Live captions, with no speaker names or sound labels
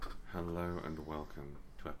Hello and welcome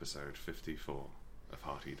to episode 54 of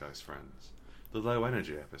Hearty Dice Friends, the low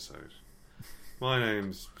energy episode. My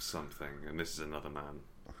name's something, and this is another man.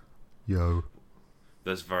 Yo.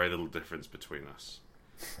 There's very little difference between us.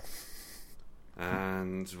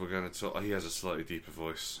 And we're going to talk. He has a slightly deeper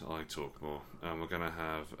voice, I talk more. And we're going to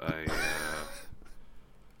have a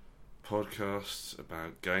podcast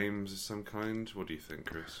about games of some kind. What do you think,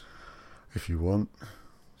 Chris? If you want.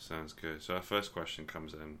 Sounds good. So our first question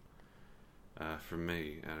comes in from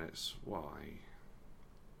me, and it's why?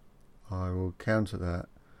 I will counter that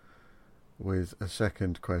with a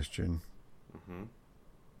second question. Mm-hmm.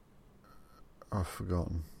 I've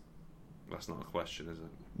forgotten. That's not a question, is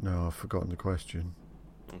it? No, I've forgotten the question.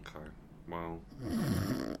 Okay. Well,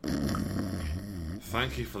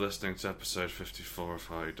 thank you for listening to episode 54 of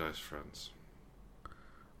Hearty Dice Friends.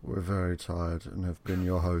 We're very tired and have been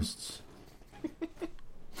your hosts.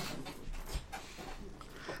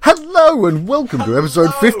 Hello and welcome to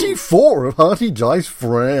episode 54 of Hearty Dice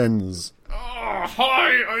Friends. Oh,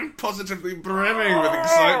 hi! I'm positively brimming with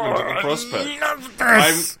excitement at the prospect. I love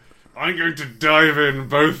this! I'm going to dive in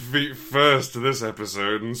both feet first to this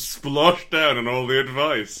episode and splosh down on all the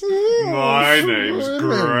advice. My name's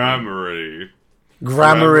Gramarye.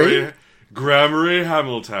 Gramarye? Gramarye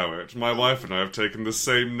Hamiltowit. My wife and I have taken the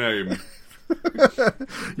same name.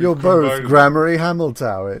 You're both Gramarye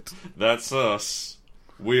Hamiltowit. That's us.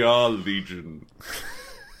 We are Legion.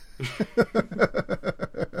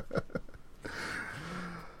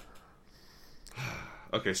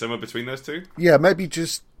 Okay, somewhere between those two? Yeah, maybe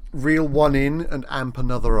just reel one in and amp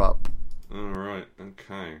another up. Alright,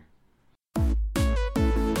 okay.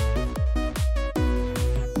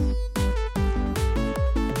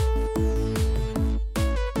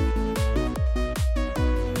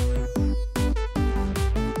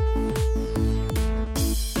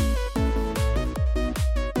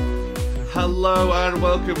 Hello and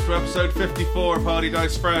welcome to episode 54 of Hearty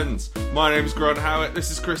Dice Friends. My name's Grant Howitt, this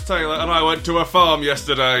is Chris Taylor, and I went to a farm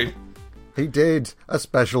yesterday. He did. A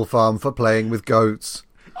special farm for playing with goats.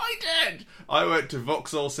 I did! I went to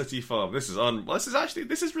Vauxhall City Farm. This is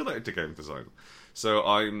related to game design. So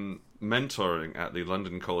I'm mentoring at the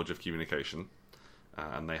London College of Communication,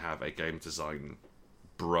 and they have a game design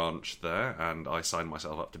branch there, and I signed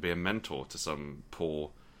myself up to be a mentor to some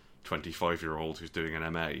poor 25-year-old who's doing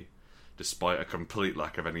an MA. Despite a complete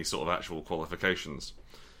lack of any sort of actual qualifications.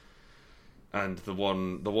 And the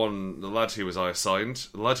lad who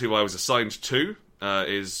I was assigned to,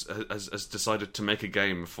 has decided to make a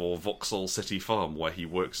game for Vauxhall City Farm where he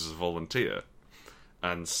works as a volunteer.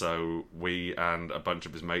 And so we and a bunch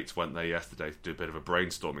of his mates went there yesterday to do a bit of a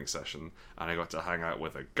brainstorming session, and I got to hang out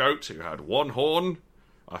with a goat who had one horn.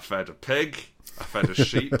 I fed a pig. I fed a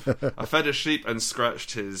sheep. I fed a sheep and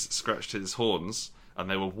scratched his horns. And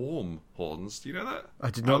they were warm horns. Do you know that? I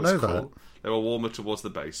did not know that. They were warmer towards the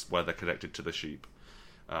base, where they're connected to the sheep.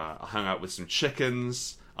 I hung out with some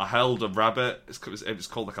chickens. I held a rabbit. It was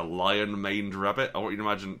called like a lion-maned rabbit. I want you to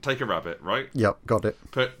imagine, take a rabbit, right? Yep, got it.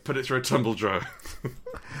 Put it through a tumble dryer.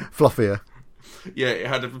 Fluffier. Yeah, it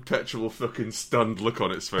had a perpetual fucking stunned look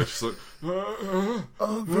on its face. Like,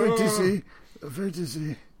 oh, very dizzy. Very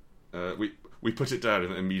dizzy. We put it down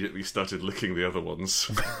and it immediately started licking the other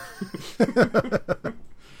ones.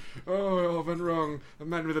 Oh, I went wrong. A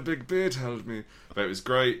man with a big beard held me. But it was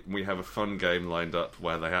great. We have a fun game lined up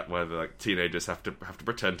where the teenagers have to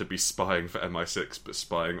pretend to be spying for MI6, but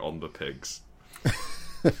spying on the pigs.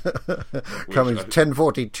 Coming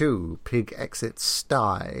 10:42, pig exits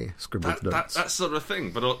sty. Scribbled notes. That sort of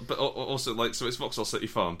thing, but also like, so it's Vauxhall City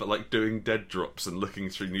Farm, but like doing dead drops and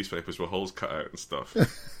looking through newspapers with holes cut out and stuff.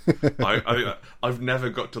 I've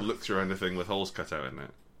never got to look through anything with holes cut out in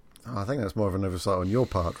it. I think that's more of an oversight on your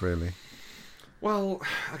part, really. Well,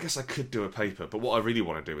 I guess I could do a paper, but what I really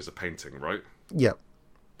want to do is a painting, right? Yep.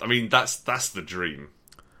 I mean, that's the dream.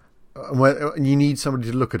 You need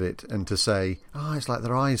somebody to look at it and to say, it's like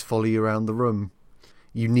their eyes follow you around the room.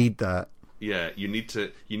 You need that. Yeah, you need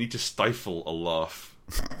to stifle a laugh.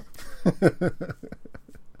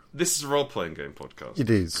 This is a role-playing game podcast. It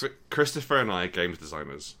is. Christopher and I are games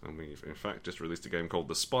designers, and we've in fact just released a game called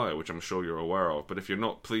The Spire, which I'm sure you're aware of. But if you're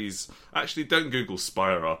not, please actually don't Google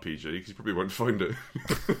Spire RPG because you probably won't find it.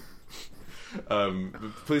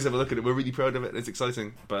 Please have a look at it. We're really proud of it. It's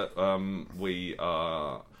exciting, but we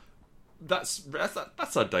are. That's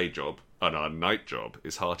our day job, and our night job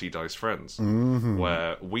is Hearty Dice Friends,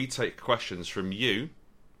 where we take questions from you,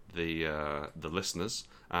 the listeners,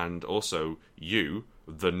 and also you,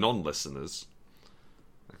 the non-listeners.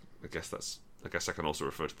 I guess I can also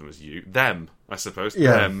refer to them as them, I suppose.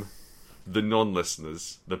 Yeah. Them, the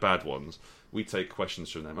non-listeners, the bad ones. we take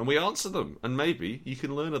questions from them and we answer them, and maybe you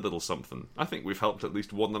can learn a little something. I think we've helped at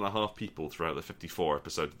least 1.5 people throughout the 54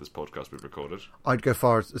 episodes of this podcast we've recorded. I'd go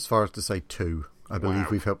as far as to say 2. I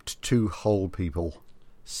believe we've helped 2 whole people.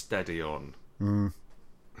 Steady on.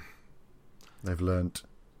 They've learnt.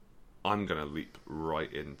 I'm going to leap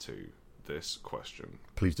right into this question.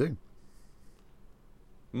 Please do.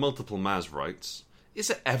 Multiple Maz writes, is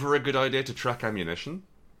it ever a good idea to track ammunition?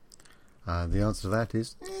 The answer to that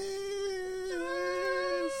is...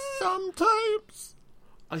 sometimes.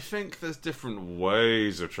 I think there's different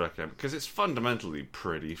ways of tracking, because it's fundamentally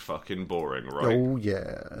pretty fucking boring, right? Oh,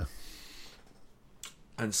 yeah.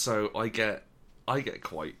 And so I get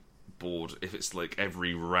quite bored if it's like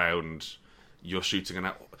every round you're shooting an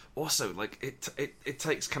out. Also, like it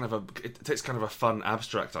takes kind of a fun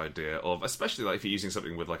abstract idea of, especially like if you're using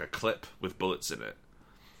something with like a clip with bullets in it,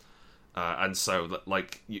 and so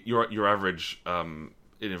like your average in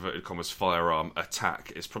inverted commas firearm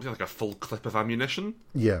attack is probably like a full clip of ammunition.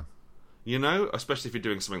 Yeah. You know, especially if you're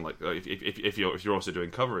doing something like if you're also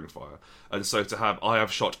doing covering fire, and so to have I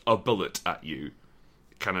have shot a bullet at you,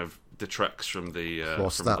 kind of detracts from the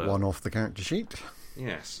cross that one off the character sheet.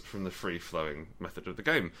 Yes, from the free-flowing method of the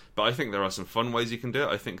game. But I think there are some fun ways you can do it.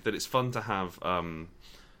 I think that it's fun to have ammo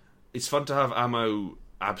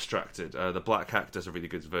abstracted. The Black Hack does a really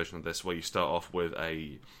good version of this, where you start off with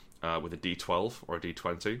a D12 or a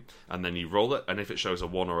D20, and then you roll it, and if it shows a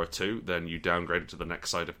 1 or a 2, then you downgrade it to the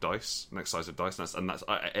next size of dice, and that's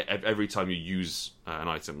every time you use an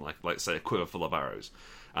item, like say a quiver full of arrows.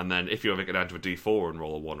 And then if you ever get down to a D4 and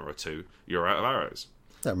roll a 1 or a 2, you're out of arrows.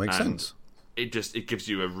 That makes sense. It gives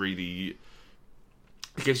you a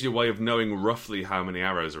way of knowing roughly how many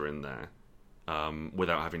arrows are in there,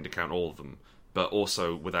 without having to count all of them, but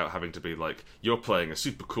also without having to be like, you're playing a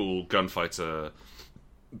super cool gunfighter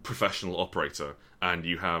professional operator and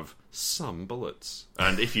you have some bullets,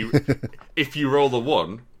 and if you roll the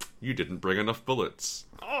 1, you didn't bring enough bullets.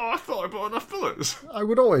 Oh, I thought I brought enough bullets. I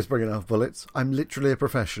would always bring enough bullets. I'm literally a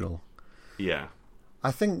professional. Yeah.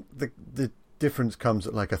 I think the difference comes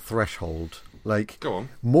at like a threshold. Like, go on.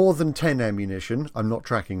 More than 10 ammunition, I'm not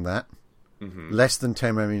tracking that. Mm-hmm. Less than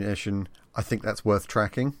 10 ammunition, I think that's worth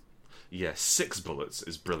tracking. Yeah, 6 bullets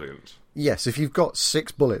is brilliant. Yes, if you've got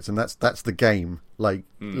 6 bullets and that's the game, like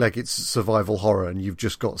it's survival horror and you've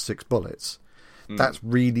just got 6 bullets, that's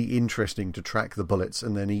really interesting to track the bullets,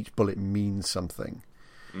 and then each bullet means something.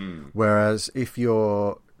 Whereas if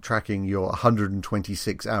you're tracking your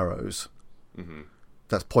 126 arrows,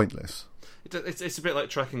 that's pointless. It's a bit like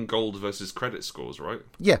tracking gold versus credit scores, right?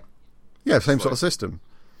 Yeah, same sort of system.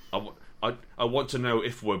 I want to know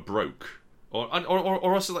if we're broke, or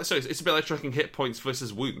also like, so it's a bit like tracking hit points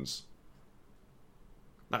versus wounds,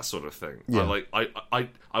 that sort of thing. Yeah.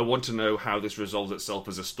 I want to know how this resolves itself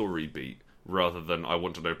as a story beat, rather than I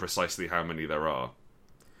want to know precisely how many there are.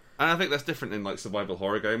 And I think that's different in like survival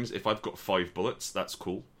horror games. If I've got 5 bullets, that's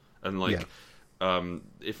cool, and like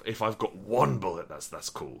if I've got 1 bullet, that's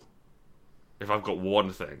cool. If I've got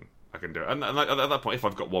one thing, I can do it. And at that point, if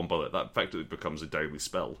I've got 1 bullet, that effectively becomes a daily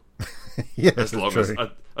spell. Yeah, as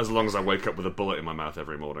long as I wake up with a bullet in my mouth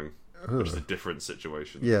every morning, which is a different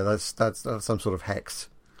situation. Yeah, that's some sort of hex.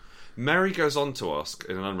 Mary goes on to ask,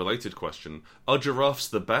 in an unrelated question, are giraffes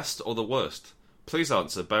the best or the worst? Please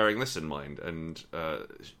answer, bearing this in mind. And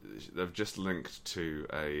they've just linked to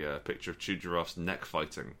a picture of 2 giraffes neck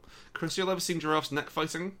fighting. Chris, you ever seen giraffes neck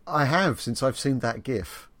fighting? I have, since I've seen that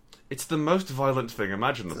GIF. It's the most violent thing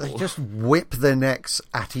imaginable. They just whip their necks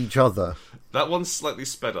at each other. That one's slightly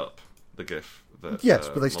sped up, the GIF. That, yes,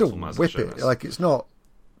 but they still whip it. Like, it's not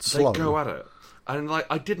slow. They go at it. And like,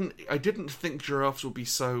 I didn't think giraffes would be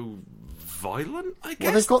so violent, I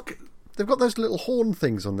guess. Well, they've got those little horn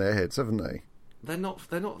things on their heads, haven't they? They're not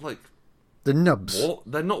like... The nubs.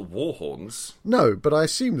 They're not war horns. No, but I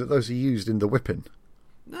assume that those are used in the whipping.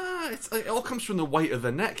 Nah, it all comes from the weight of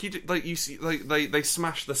their neck. You see, they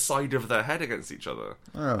smash the side of their head against each other.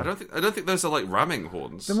 Oh. I don't think those are like ramming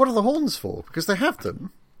horns. Then what are the horns for? Because they have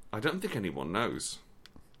them. I don't think anyone knows.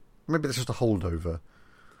 Maybe that's just a holdover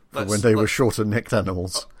for when they were shorter necked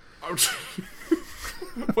animals.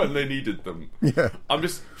 When they needed them. Yeah. I'm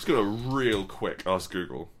just going to real quick ask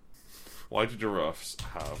Google, why do giraffes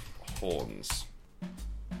have horns?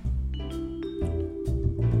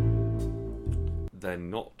 They're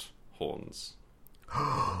not horns.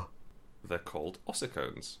 They're called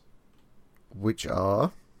ossicones. Which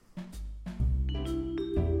are?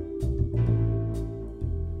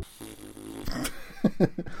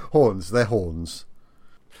 Horns. They're horns.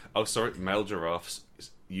 Oh, sorry. Male giraffes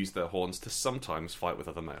use their horns to sometimes fight with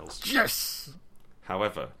other males. Yes!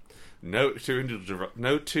 However, No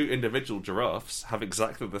two individual giraffes have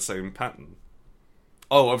exactly the same pattern.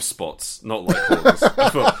 Oh, of spots, not like horns.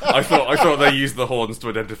 I thought they used the horns to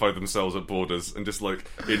identify themselves at borders and just like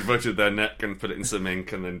inverted their neck and put it in some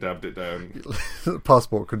ink and then dabbed it down.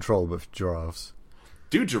 Passport control with giraffes.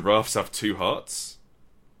 Do giraffes have two hearts?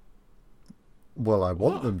 Well, I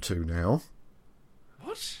want them to now.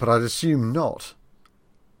 What? But I'd assume not.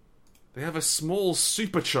 They have a small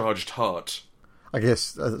supercharged heart. I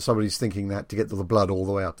guess somebody's thinking that to get the blood all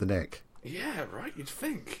the way up the neck. Yeah, right, you'd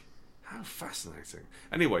think. How fascinating.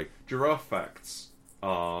 Anyway, giraffe facts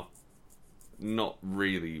are not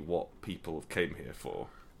really what people came here for.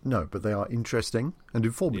 No, but they are interesting and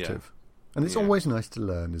informative. Yeah. And it's always nice to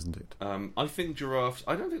learn, isn't it? I think giraffes...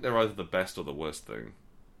 I don't think they're either the best or the worst thing.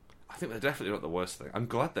 I think they're definitely not the worst thing. I'm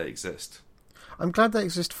glad they exist. I'm glad they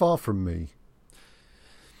exist far from me.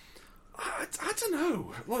 I don't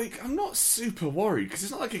know. Like, I'm not super worried, because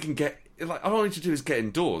it's not like I can get... Like, all I need to do is get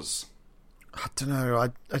indoors. I don't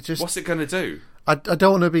know. I just... What's it going to do? I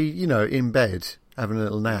don't want to be, in bed, having a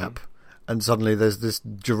little nap, and suddenly there's this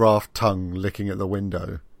giraffe tongue licking at the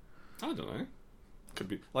window. I don't know. Could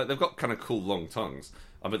be... Like, they've got kind of cool long tongues.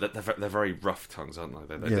 I mean, they're very rough tongues, aren't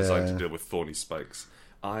they? They're designed to deal with thorny spikes.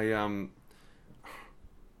 Do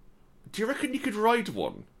you reckon you could ride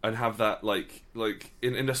one and have that, like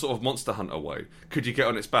in a sort of Monster Hunter way? Could you get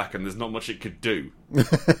on its back and there's not much it could do?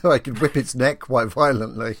 I could whip its neck quite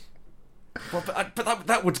violently. Well, but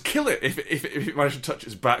that would kill it if it managed to touch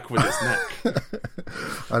its back with its neck.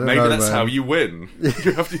 Maybe that's how you win.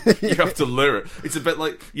 You have to lure it. It's a bit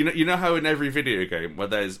like you know how in every video game where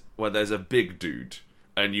there's a big dude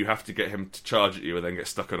and you have to get him to charge at you and then get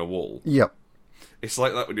stuck on a wall. Yep. It's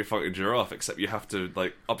like that when you're fighting a giraffe, except you have to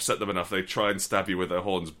like upset them enough they try and stab you with their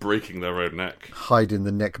horns, breaking their own neck. Hide in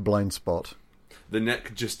the neck blind spot. The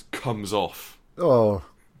neck just comes off. Oh.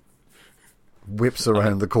 Whips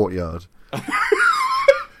around the courtyard.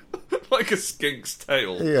 Like a skink's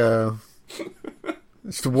tail. Yeah.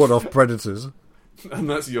 It's to ward off predators. And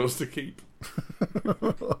that's yours to keep.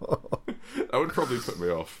 That would probably put me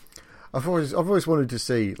off. I've always wanted to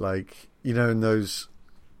see, like, in those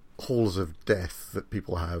halls of death that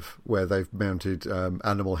people have where they've mounted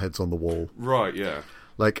animal heads on the wall. Right, yeah.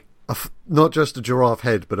 Like, not just a giraffe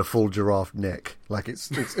head, but a full giraffe neck. Like,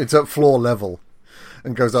 it's at floor level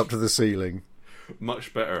and goes up to the ceiling.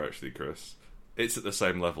 Much better, actually, Chris. It's at the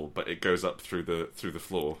same level, but it goes up through the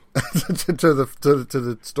floor to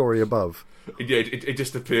the story above. Yeah, it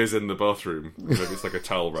just appears in the bathroom. It's like a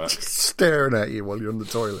towel rack, just staring at you while you're in the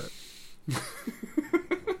toilet.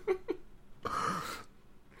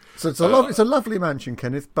 So it's a lovely mansion,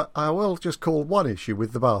 Kenneth. But I will just call one issue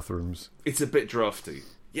with the bathrooms. It's a bit drafty.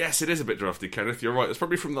 Yes, it is a bit drafty, Kenneth. You're right. It's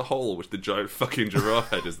probably from the hole which the giant fucking giraffe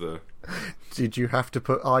head is there. Did you have to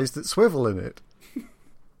put eyes that swivel in it?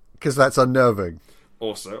 Because that's unnerving.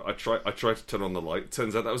 Also, I tried to turn on the light.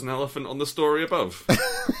 Turns out that was an elephant on the story above.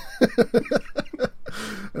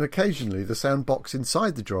 And occasionally the sound box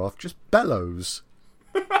inside the giraffe just bellows.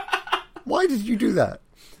 Why did you do that?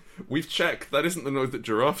 We've checked. That isn't the noise that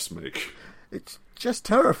giraffes make. It's just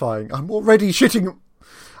terrifying. I'm already shitting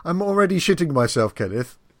myself,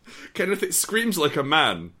 Kenneth. Kenneth, it screams like a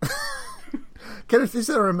man. Kenneth, is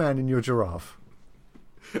there a man in your giraffe?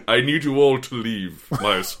 I need you all to leave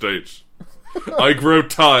my estate. I grow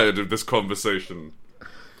tired of this conversation.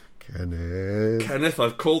 Kenneth,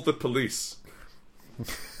 I've called the police.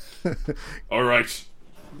 All right,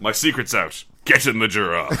 my secret's out. Get in the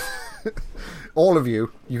giraffe. All of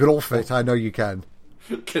you can all fit. I know you can.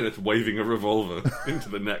 Kenneth waving a revolver into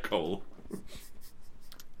the neck hole.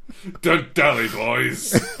 Don't dally,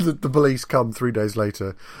 boys. The police come 3 days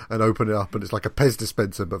later and open it up, and it's like a Pez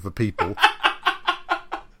dispenser, but for people.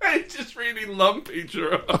 It's just really lumpy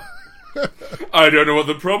giraffe. I don't know what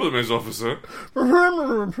the problem is, officer.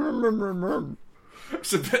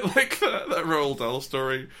 It's a bit like that Roald Dahl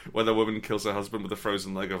story where the woman kills her husband with a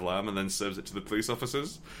frozen leg of lamb and then serves it to the police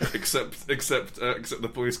officers. Except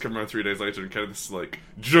the police come around 3 days later and Kenneth's like,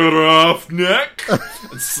 giraffe neck,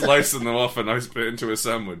 and slicing them off a nice bit into a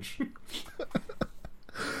sandwich.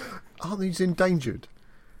 Aren't these endangered?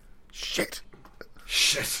 Shit.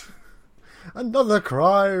 Another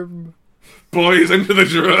crime. Boys, into the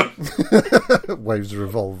giraffe. Waves a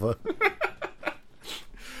revolver.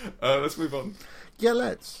 Let's move on. Yeah,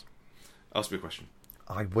 let's. Ask me a question.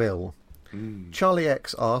 I will. Charlie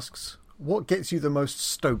X asks, what gets you the most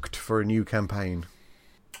stoked for a new campaign?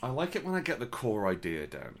 I like it when I get the core idea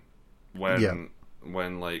down. When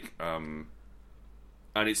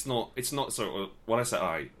And it's not so when I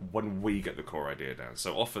say when we get the core idea down.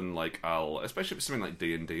 So often, like, especially if it's something like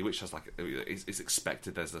D&D, which has like is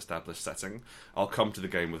expected as an established setting, I'll come to the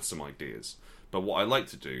game with some ideas. But what I like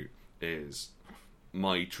to do is,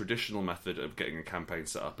 my traditional method of getting a campaign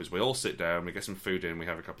set up is we all sit down, we get some food in, we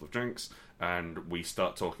have a couple of drinks, and we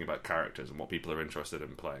start talking about characters and what people are interested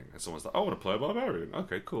in playing. And someone's like, "I want to play a barbarian."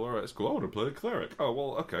 Okay, cool. All right, it's cool. I want to play a cleric. Oh,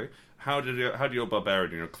 well, okay. How do your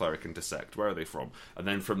barbarian and your cleric intersect? Where are they from? And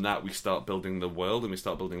then from that, we start building the world, and we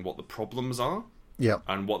start building what the problems are,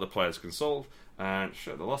 and what the players can solve. And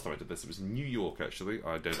shit, the last time I did this, it was in New York. Actually,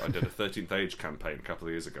 I did a 13th Age campaign a couple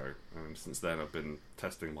of years ago, and since then I've been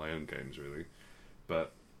testing my own games really.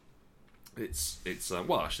 But it's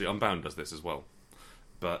well, actually, Unbound does this as well.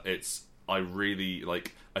 But I really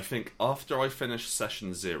like. I think after I finish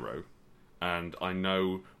session 0, and I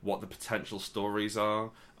know what the potential stories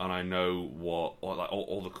are, and I know what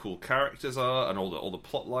all the cool characters are, and all the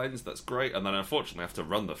plot lines. That's great. And then unfortunately, I have to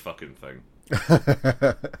run the fucking thing,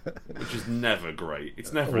 which is never great.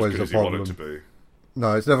 It's never Always as good as you want it to be.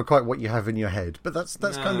 No, it's never quite what you have in your head, but that's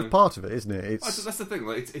kind of part of it, isn't it? That's the thing.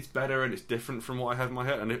 Like, it's better and it's different from what I have in my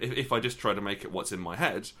head. And if I just try to make it what's in my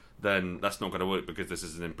head, then that's not going to work because this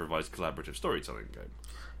is an improvised collaborative storytelling game.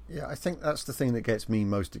 Yeah, I think that's the thing that gets me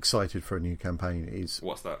most excited for a new campaign is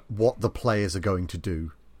what's that? What the players are going to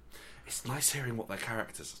do. It's nice hearing what their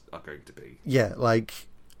characters are going to be. Yeah, like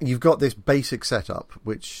you've got this basic setup,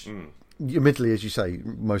 which admittedly, as you say,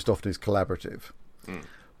 most often is collaborative.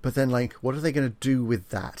 But then, like, what are they going to do with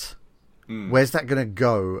that? Where's that going to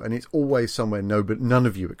go? And it's always somewhere none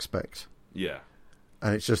of you expect. Yeah.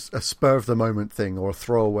 And it's just a spur-of-the-moment thing or a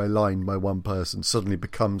throwaway line by one person suddenly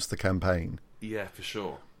becomes the campaign. Yeah, for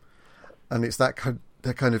sure. And it's that kind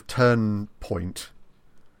of turn point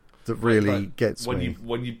that really gets me.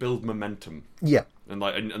 When you build momentum. Yeah. And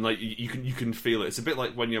you can feel it. It's a bit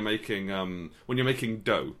like when you're making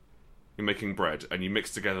dough. You're making bread, and you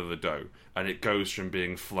mix together the dough, and it goes from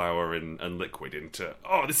being flour and liquid into,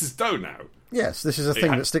 oh, this is dough now. Yes, this is a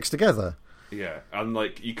thing that sticks together. Yeah, and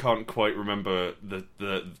like you can't quite remember the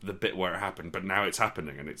bit where it happened, but now it's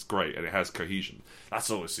happening, and it's great, and it has cohesion.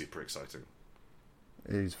 That's always super exciting.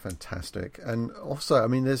 It is fantastic, and also, I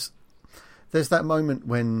mean, there's that moment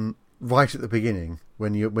when right at the beginning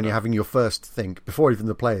when you're having your first think before even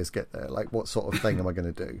the players get there, like what sort of thing am I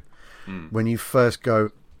going to do? When you first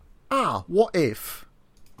go, what if?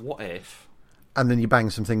 What if? And then you bang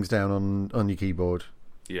some things down on your keyboard.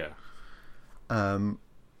 Yeah. And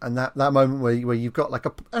that moment where you've got like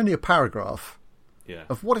only a paragraph. Yeah.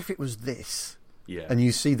 Of what if it was this? Yeah. And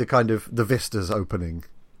you see the kind of the vistas opening.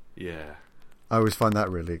 Yeah. I always find that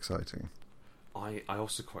really exciting. I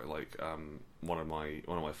also quite like one of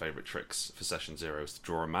my favourite tricks for session 0 is to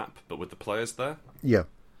draw a map, but with the players there. Yeah.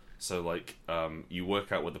 So like you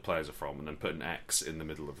work out where the players are from, and then put an X in the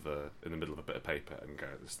middle of a bit of paper, and go,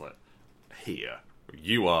 it's like, here,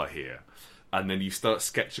 you are here, and then you start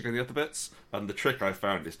sketching on the other bits. And the trick I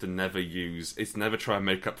found is to never try and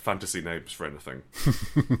make up fantasy names for anything,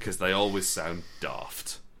 because they always sound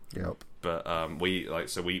daft. Yep. But we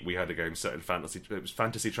had a game set in fantasy. It was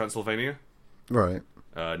Fantasy Transylvania, right?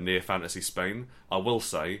 Near Fantasy Spain. I will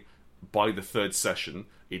say, by the third session,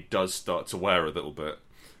 it does start to wear a little bit.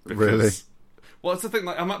 Because, really? Well, it's the thing.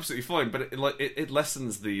 Like, I'm absolutely fine, but it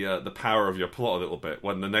lessens the power of your plot a little bit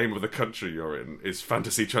when the name of the country you're in is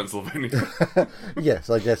Fantasy Transylvania. Yes,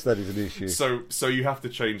 I guess that is an issue. So you have to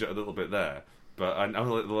change it a little bit there. But I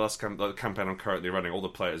know the last campaign I'm currently running, all the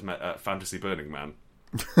players met at Fantasy Burning Man.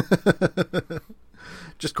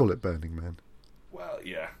 Just call it Burning Man. Well,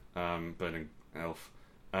 yeah, Burning Elf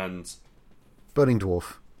and Burning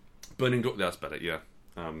Dwarf. Burning Dwarf. That's better. Yeah,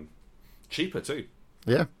 cheaper too.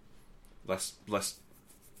 Yeah. Less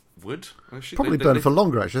wood. Probably burn for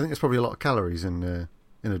longer. Actually, I think there's probably a lot of calories in a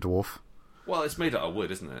dwarf. Well, it's made out of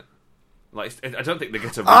wood, isn't it? Like, I don't think they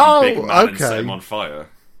get a really big man and set him on fire.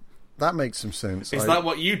 That makes some sense. Is that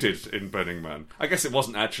what you did in Burning Man? I guess it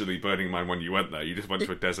wasn't actually Burning Man when you went there. You just went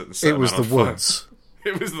to a desert and set a man on fire. It was the woods.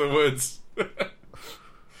 It was the woods.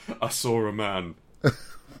 I saw a man.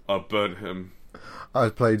 I burnt him. I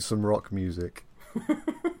played some rock music.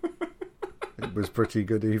 It was pretty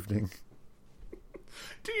good evening.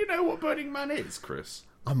 Do you know what Burning Man is, Chris?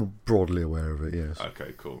 I'm broadly aware of it, yes.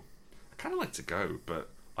 Okay, cool. I kind of like to go, but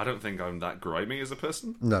I don't think I'm that grimy as a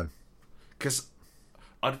person. No. Because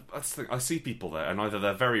I see people there, and either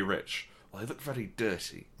they're very rich, or they look very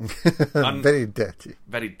dirty. Very dirty.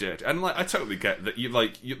 Very dirty. And like, I totally get that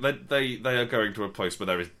they are going to a place where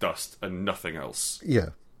there is dust and nothing else. Yeah.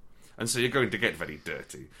 And so you're going to get very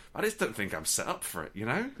dirty. I just don't think I'm set up for it, you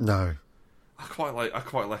know? No. I quite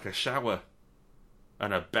like a shower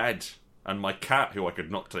and a bed, and my cat, who I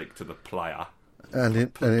could not take to the playa. And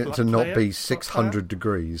it to not Playa? be 600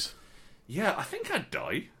 degrees. Yeah, I think I'd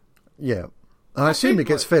die. Yeah. And I assume think,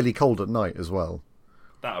 it gets like- fairly cold at night as well.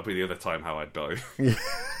 That would be the other time how I'd die.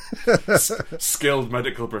 Skilled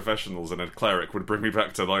medical professionals and a cleric would bring me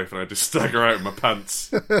back to life, and I'd just stagger out in my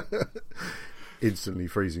pants. Instantly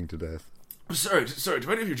freezing to death. Sorry,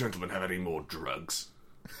 do any of you gentlemen have any more drugs?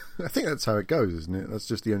 I think that's how it goes, isn't it? That's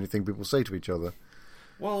just the only thing people say to each other.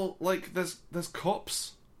 Well, like, there's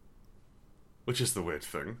cops, which is the weird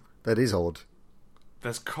thing. That is odd.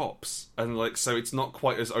 There's cops, and like, so it's not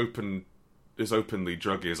quite as openly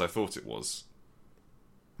druggy as I thought it was.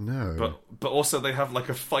 No. But also they have like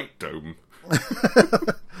a fight dome.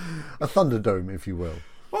 A Thunderdome, if you will.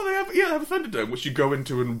 Well, they have a Thunderdome, which you go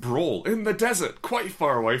into and brawl in the desert, quite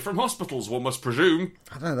far away from hospitals, one must presume.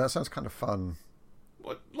 I don't know, that sounds kind of fun.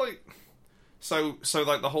 So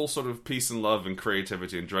like the whole sort of peace and love and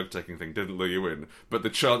creativity and drug taking thing didn't lure you in, but the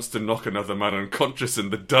chance to knock another man unconscious in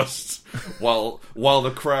the dust while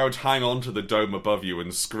the crowd hang on to the dome above you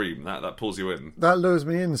and scream, that pulls you in. That lures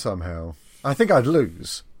me in somehow. I think I'd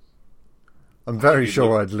lose. I'm very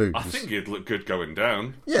sure I'd lose. I think you'd look good going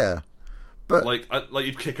down. Yeah. But Like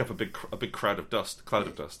you'd kick up a big cloud of dust.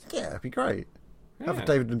 yeah, it'd be great. Have Yeah. a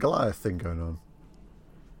David and Goliath thing going on.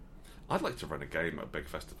 I'd like to run a game at a big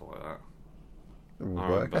festival like that. It would I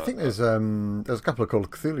work. remember- I think there's a couple of Call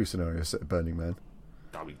of Cthulhu scenarios set at Burning Man.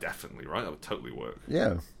 That would definitely right. That would totally work.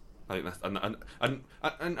 Yeah. I think that's,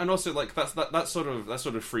 and also like that sort of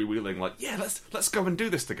freewheeling, like, yeah, let's go and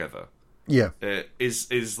do this together. Yeah.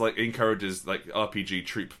 Is like encourages like RPG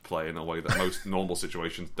troop play in a way that most normal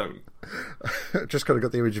situations don't. Just kind of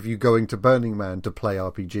got the image of you going to Burning Man to play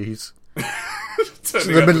RPGs. Turning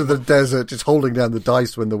In the up middle of the desert, just holding down the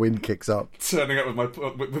dice when the wind kicks up. turning up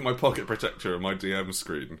with my pocket protector and my DM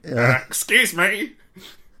screen. Yeah. Excuse me.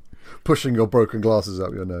 Pushing your broken glasses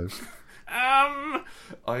up your nose. I'm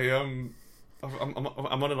on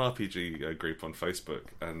an RPG group on Facebook,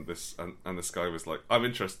 and this guy was like, I'm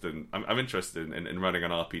interested in running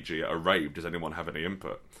an RPG at a rave. Does anyone have any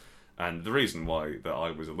input? And the reason why that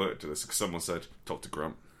I was alerted to this is because someone said, talk to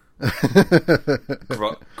Grunt.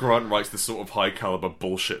 Grant writes the sort of high caliber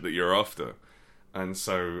bullshit that you're after, and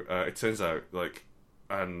so it turns out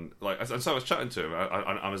and so I was chatting to him.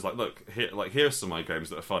 I was like, look, here's some of my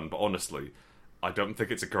games that are fun, but honestly, I don't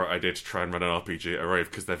think it's a great idea to try and run an RPG at a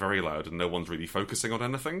rave because they're very loud and no one's really focusing on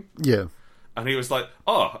anything. Yeah. And he was like,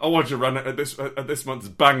 oh, I want you to run it at this month's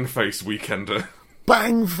Bang Face Weekender.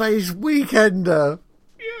 Bang Face Weekender!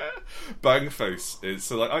 Yeah, Bang Face is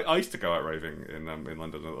so like I used to go out raving in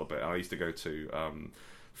London a little bit. I used to go to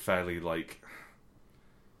fairly like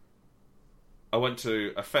I went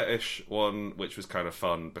to a fetish one, which was kind of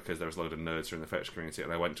fun because there was a load of nerds who were in the fetish community,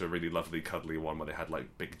 and I went to a really lovely, cuddly one where they had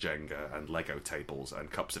like big Jenga and Lego tables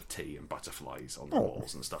and cups of tea and butterflies on the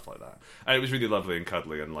walls and stuff like that. And it was really lovely and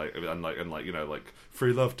cuddly and like you know, like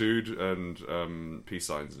free love, dude, and peace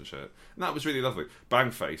signs and shit. And that was really lovely.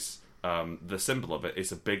 Bang Face. The symbol of it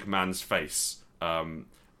is a big man's face. I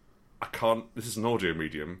can't. This is an audio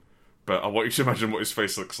medium, but I want you to imagine what his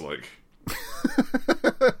face looks like.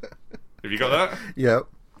 Have you got that? Yep.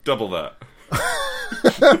 Double that.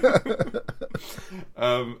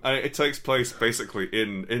 And it takes place basically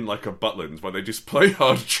in like a Butlins where they just play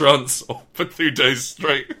hard trance for 2 days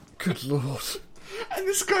straight. Good lord. And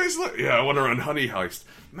this guy's like, yeah, I want to run Honey Heist.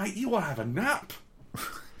 Mate, you want to have a nap.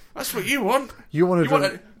 That's what you want. You want to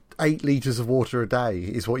drink 8 litres of water a day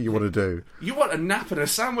is what you want to do. You want a nap and a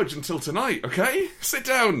sandwich until tonight, okay? Sit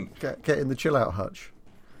down. Get in the chill out hutch.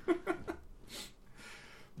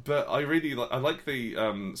 But I really like. I like the.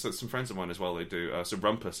 So some friends of mine as well. They do. So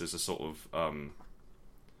Rumpus is a sort of.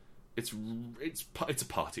 It's a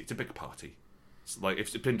party. It's a big party. It's like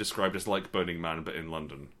it's been described as like Burning Man, but in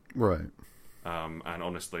London. Right. And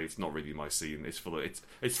honestly, it's not really my scene. It's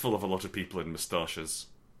full of a lot of people in moustaches.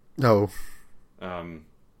 No.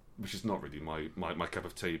 Which is not really my cup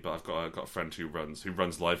of tea. But I've got a friend who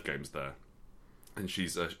runs live games there, and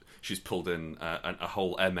she's pulled in a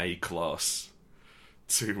whole MA class.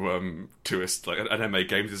 To like an MA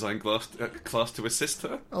game design class to assist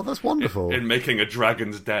her. Oh, that's wonderful. In making a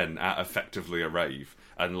dragon's den at effectively a rave,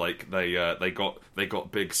 and like they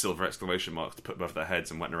got big silver exclamation marks to put above their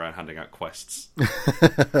heads and went around handing out quests,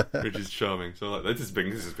 which is charming. So like this has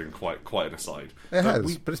been quite an aside. It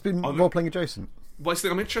has, but it's been role playing adjacent. Well,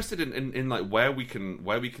 I'm interested in like where we can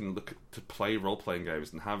look to play role playing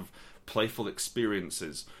games and have playful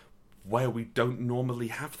experiences where we don't normally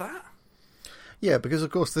have that. Yeah, because of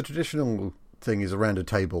course the traditional thing is around a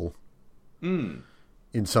table in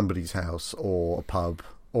somebody's house or a pub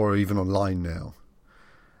or even online now.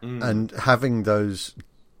 and having those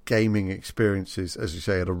gaming experiences, as you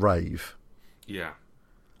say, at a rave, Yeah.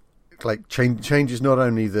 like changes not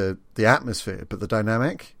only the atmosphere but the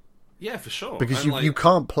dynamic. Yeah, for sure. Because And, you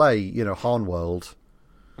can't play, Harnworld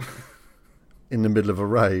in the middle of a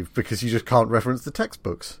rave because you just can't reference the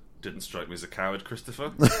textbooks. Didn't strike me as a coward,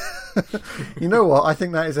 Christopher. You know what? I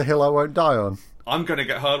think that is a hill I won't die on. I'm going to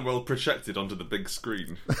get Hardwell projected onto the big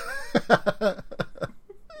screen.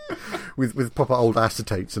 with proper old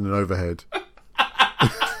acetates and an overhead.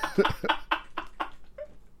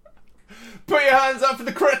 Put your hands up for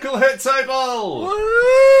the critical hit table!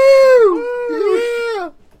 Woo! Yeah!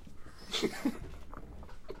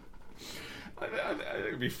 I think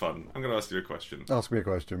it'd be fun. I'm going to ask you a question. Ask me a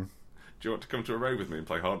question. Do you want to come to a rave with me and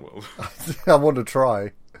play Hardworld? I want to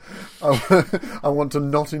try. I want to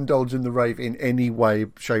not indulge in the rave in any way,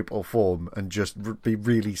 shape, or form, and just be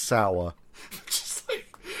really sour. Just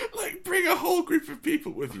like bring a whole group of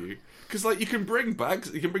people with you. Because you can bring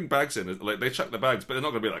bags in. Like they check the bags, but they're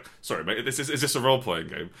not going to be like, "Sorry, mate, is this a role playing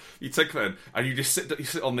game?" You take them in and you just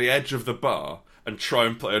sit on the edge of the bar and try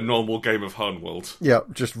and play a normal game of Hardworld. Yeah,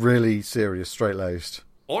 just really serious, straight laced.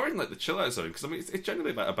 Or in the chill out zone, because it's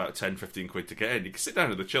generally about 10-15 quid to get in. You can sit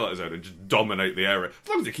down in the chill out zone and just dominate the area. As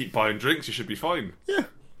long as you keep buying drinks, you should be fine. Yeah,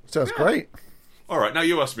 sounds great. All right, now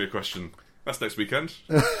you ask me a question. That's next weekend.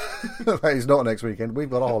 That is not next weekend. We've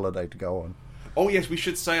got a holiday to go on. Oh yes, we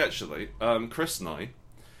should say actually, Chris and I,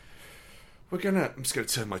 I'm just gonna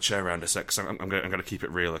turn my chair around a sec, because I'm gonna keep it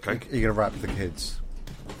real, okay? You're gonna wrap the kids.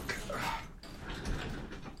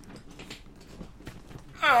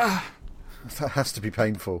 That has to be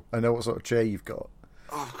painful. I know what sort of chair you've got.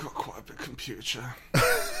 Oh, I've got quite a big computer chair.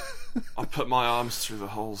 I put my arms through the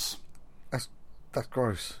holes. That's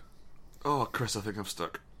gross. Oh, Chris, I think I'm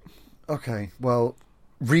stuck. Okay, well,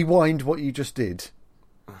 rewind what you just did.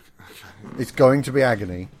 Okay. It's going to be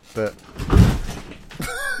agony, but...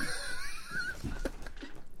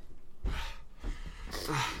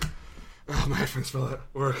 Oh, my headphones fell out.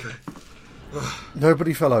 We're okay.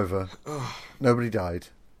 Nobody fell over. Nobody died.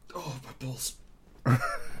 Oh, my balls.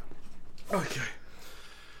 Okay.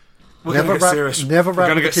 We're gonna get serious. Never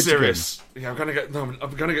wrap the kids serious. Again. Yeah,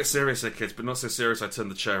 I'm gonna get serious here, kids, but not so serious I turn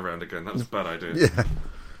the chair around again. That was a bad idea. Yeah.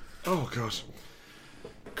 Oh, God.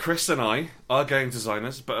 Chris and I are game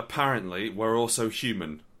designers, but apparently we're also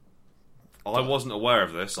human. I wasn't aware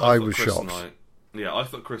of this. I was shocked. I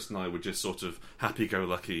thought Chris and I were just sort of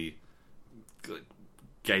happy-go-lucky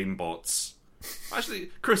game bots.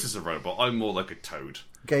 Actually, Chris is a robot. I'm more like a toad.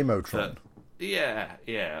 Game-o-tron.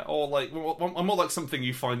 Yeah. Or I'm more like something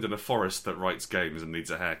you find in a forest that writes games and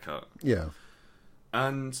needs a haircut. Yeah.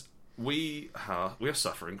 And we are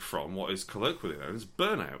suffering from what is colloquially known as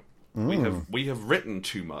burnout. We have written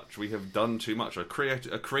too much. We have done too much. Our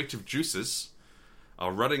creative juices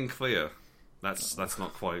are running clear. That's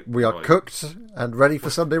not quite. We are right. cooked and ready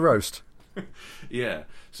for Sunday roast. Yeah.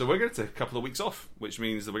 So we're going to take a couple of weeks off, which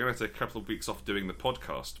means that we're going to take a couple of weeks off doing the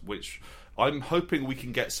podcast, which I'm hoping we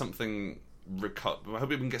can get something. I hope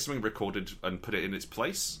we can get something recorded and put it in its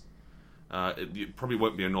place. It probably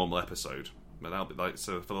won't be a normal episode, but that'll be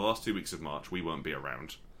so. For the last 2 weeks of March, we won't be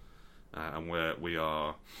around, and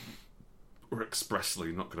we're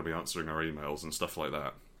expressly not going to be answering our emails and stuff like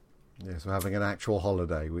that. Yes, we're having an actual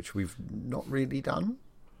holiday, which we've not really done.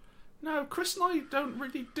 No, Chris and I don't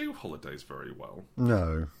really do holidays very well.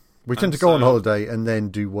 No. We tend to go on holiday and then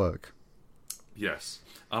do work. Yes.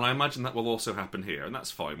 And I imagine that will also happen here, and that's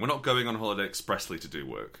fine. We're not going on holiday expressly to do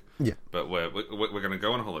work. Yeah. But we're going to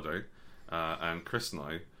go on holiday, and Chris and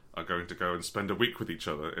I are going to go and spend a week with each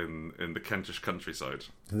other in the Kentish countryside.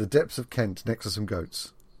 In the depths of Kent, next to some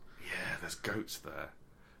goats. Yeah, there's goats there,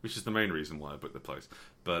 which is the main reason why I booked the place.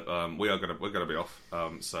 But we're gonna be off.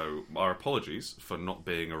 So our apologies for not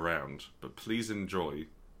being around, but please enjoy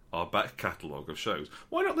our back catalogue of shows.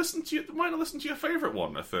 Why not listen to your favourite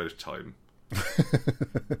one a third time?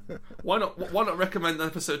 Why not recommend an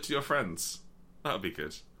episode to your friends? That would be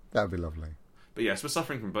good. That would be lovely. But yes, we're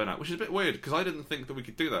suffering from burnout, which is a bit weird because I didn't think that we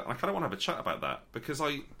could do that. I kind of want to have a chat about that because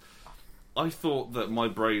I thought that my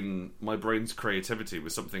brain's creativity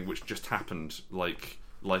was something which just happened like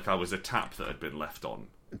I was a tap that had been left on.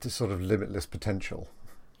 It's a sort of limitless potential.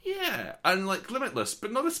 Yeah, and limitless,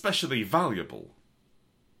 but not especially valuable.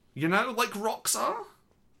 You know, like rocks are.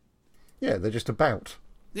 Yeah, they're just about.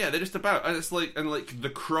 Yeah, they're just about, and it's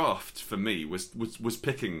the craft for me was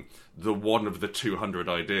picking the one of the 200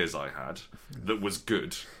 ideas I had that was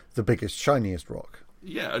good. The biggest, shiniest rock.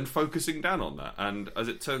 Yeah, and focusing down on that, and as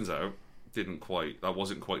it turns out, that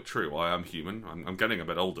wasn't quite true. I am human. I'm getting a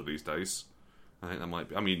bit older these days. I think that might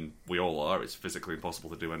be. I mean, we all are. It's physically impossible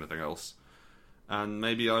to do anything else. and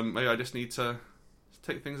maybe I just need to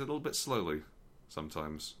take things a little bit slowly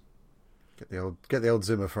sometimes. Get the old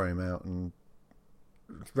Zimmer frame out and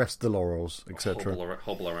rest the laurels, etc.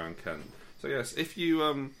 Hobble around Ken. So yes, if you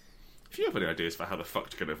have any ideas for how the fuck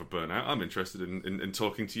to get over burnout, I'm interested in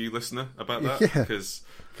talking to you, listener, about that,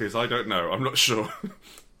 because I don't know. I'm not sure.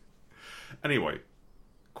 Anyway,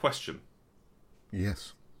 question.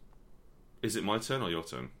 Yes. Is it my turn or your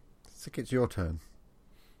turn? I think it's your turn.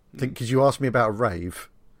 Because you asked me about a rave.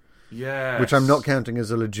 Yes. Which I'm not counting as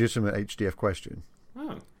a legitimate HDF question.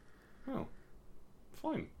 Oh. Well,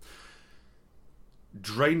 fine.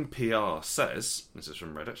 Drain PR says, this is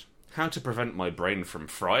from Reddit, how to prevent my brain from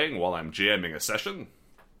frying while I'm GMing a session?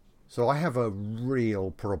 So I have a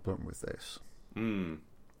real problem with this.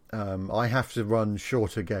 I have to run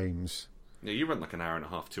shorter games. Yeah, you run like an hour and a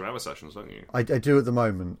half, 2 hour sessions, don't you? I do at the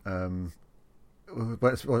moment,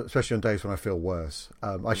 but especially on days when I feel worse.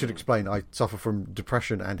 I should explain, I suffer from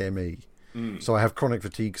depression and ME, so I have chronic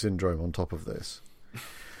fatigue syndrome on top of this.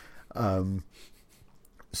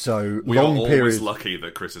 So we long are always periods, lucky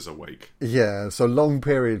that Chris is awake. Yeah, so long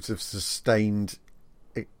periods of sustained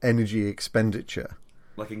energy expenditure.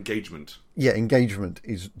 Like engagement. Yeah, engagement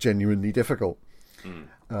is genuinely difficult.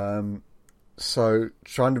 So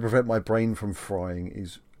trying to prevent my brain from frying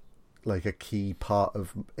is like a key part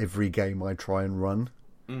of every game I try and run.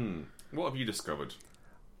 What have you discovered?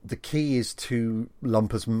 The key is to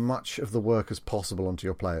lump as much of the work as possible onto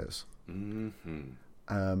your players. And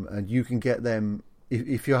you can get them,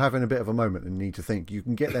 if you're having a bit of a moment and need to think, you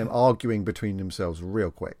can get them arguing between themselves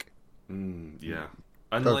real quick. Yeah.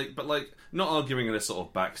 And but not arguing in a sort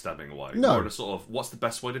of backstabbing way. No. More in a sort of, what's the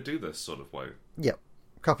best way to do this sort of way. Yep.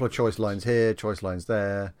 A couple of choice lines here, choice lines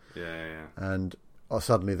there. Yeah. And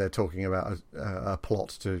suddenly they're talking about a plot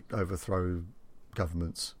to overthrow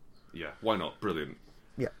governments. Yeah, why not? Brilliant.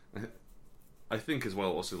 Yeah. I think as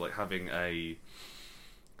well, also like having a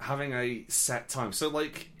set time. So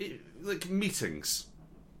like meetings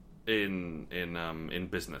in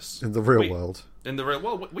business. In the real world. In the real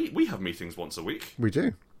world, we have meetings once a week. We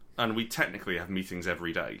do. And we technically have meetings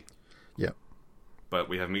every day. Yeah. But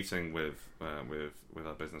we have a meeting with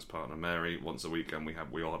our business partner Mary once a week, and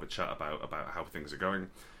we all have a chat about how things are going.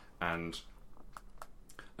 And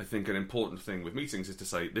I think an important thing with meetings is to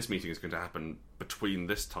say this meeting is going to happen between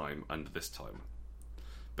this time and this time,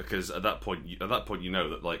 because at that point you know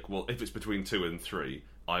that, like, well, if it's between 2 and 3,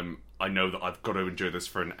 I know that I've got to endure this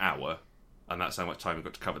for an hour, and that's how much time I've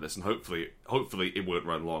got to cover this, and hopefully it won't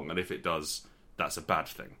run long, and if it does, that's a bad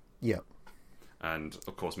thing. Yeah. And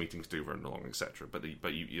of course, meetings do run long, etc. But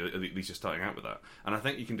you at least you're starting out with that. And I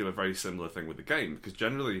think you can do a very similar thing with the game, because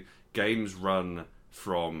generally games run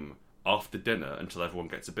from after dinner until everyone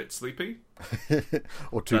gets a bit sleepy,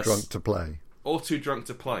 or too drunk to play. Or too drunk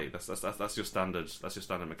to play. That's your standard. That's your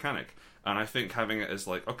standard mechanic. And I think having it as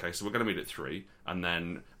like, okay, so we're going to meet at 3, and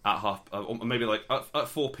then at maybe like at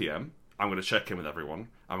 4 p.m. I'm going to check in with everyone,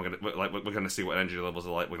 and we're going to see what energy levels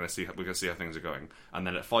are like. We're going to see how things are going, and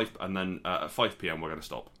then at 5 p.m. we're going to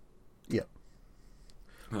stop. Yeah.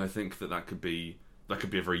 And I think that could be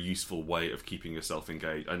a very useful way of keeping yourself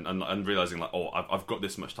engaged and realizing like, oh, I've got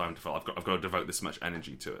this much time to fill. I've got to devote this much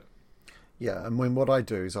energy to it. Yeah, and what I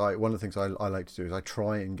do is one of the things I like to do is I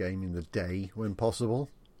try and game in the day when possible.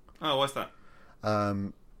 Oh, why's that?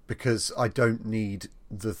 Because I don't need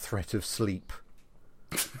the threat of sleep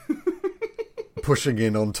pushing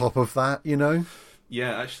in on top of that, you know?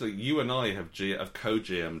 Yeah, actually, you and I have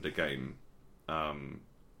co-GM'd a game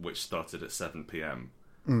which started at 7 p.m.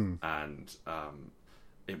 And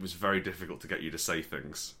it was very difficult to get you to say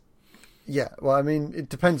things. Yeah, well, I mean, it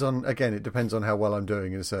depends on how well I'm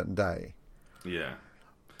doing in a certain day. Yeah.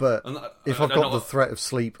 But if I've got the threat of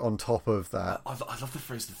sleep on top of that... I love the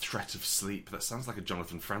phrase, the threat of sleep. That sounds like a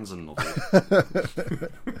Jonathan Franzen novel.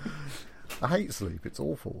 I hate sleep, it's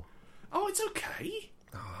awful. Oh, it's okay.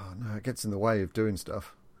 Oh, no, it gets in the way of doing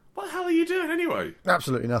stuff. What the hell are you doing anyway?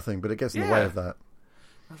 Absolutely nothing, but it gets in the way of that.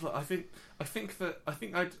 I think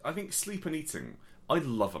sleep and eating, I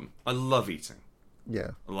love them. I love eating.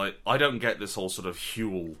 Yeah. Like, I don't get this whole sort of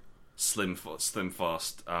Huel slim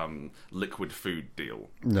fast liquid food deal.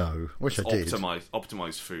 No, wish I did.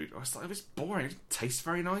 Optimized food. It's boring. It doesn't taste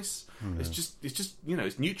very nice. No. It's just it's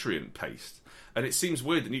nutrient paste, and it seems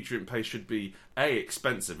weird that nutrient paste should be A,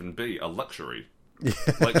 expensive, and B, a luxury. Yeah.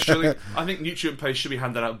 Like, surely, I think nutrient paste should be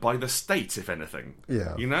handed out by the state, if anything.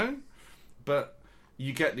 Yeah. You know, but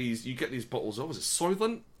you get these bottles of, was it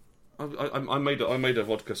Soylent? I made a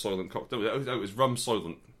vodka Soylent cocktail. It was rum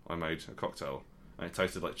Soylent. I made a cocktail, and it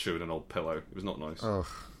tasted like chewing an old pillow. It was not nice. Oh.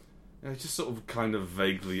 It's just sort of kind of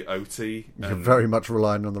vaguely oaty. You're very much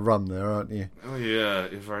relying on the rum there, aren't you? Oh yeah,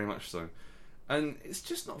 very much so. And it's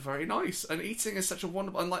just not very nice. And eating is such a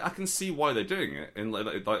wonderful. And like, I can see why they're doing it. And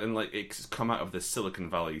like, it's come out of this Silicon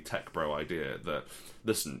Valley tech bro idea that,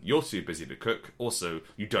 listen, you're too busy to cook. Also,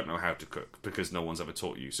 you don't know how to cook because no one's ever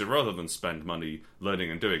taught you. So rather than spend money learning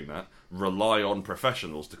and doing that, rely on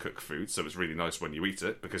professionals to cook food. So it's really nice when you eat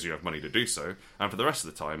it because you have money to do so. And for the rest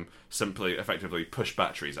of the time, simply, effectively push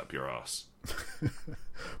batteries up your ass.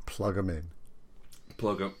 Plug them in.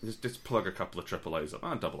 Just plug a couple of AAAs up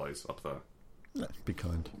and AA's up there. Yeah, be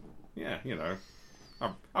kind. Yeah, you know.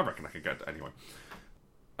 I reckon I could get it anyway.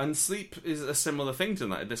 And sleep is a similar thing to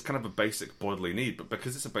that. It's kind of a basic bodily need, but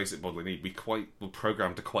because it's a basic bodily need, we're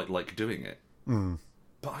programmed to quite like doing it. Mm.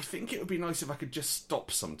 But I think it would be nice if I could just stop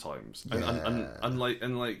sometimes. Yeah.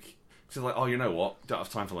 So like, oh, you know what? Don't have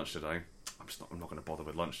time for lunch today. I'm not going to bother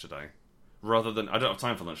with lunch today. Rather than, I don't have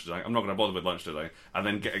time for lunch today. I'm not going to bother with lunch today. And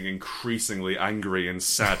then getting increasingly angry and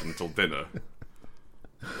sad until dinner.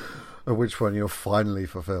 At which one you're finally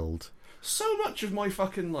fulfilled. So much of my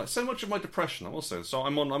fucking life, so much of my depression. I'm on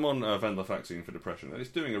venlafaxine for depression, and it's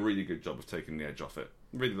doing a really good job of taking the edge off it.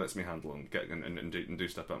 It really lets me handle and do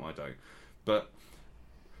stuff about my day. But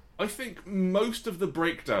I think most of the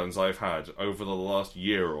breakdowns I've had over the last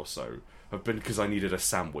year or so have been because I needed a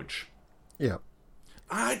sandwich. Yeah.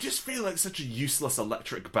 I just feel like such a useless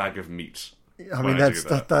electric bag of meat. I mean,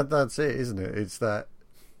 that's it, isn't it? It's that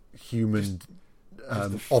human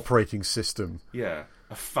operating system. Yeah,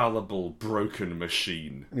 a fallible, broken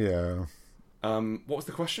machine. Yeah. What was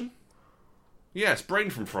the question? Yes, brain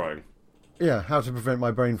from frying. Yeah, how to prevent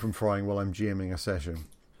my brain from frying while I'm GMing a session.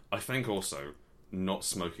 I think also not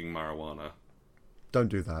smoking marijuana. Don't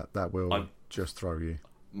do that. That will just throw you.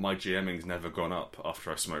 My GMing's never gone up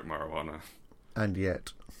after I smoke marijuana. And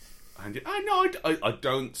yet. I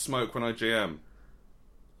don't smoke when I GM.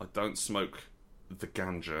 I don't smoke the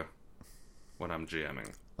ganja when I'm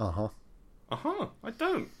GMing. Uh-huh. I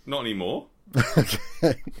don't. Not anymore.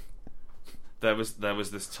 Okay. There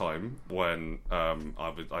was this time when I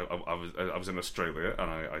was in Australia and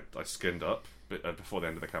I skinned up before the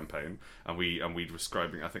end of the campaign, and we were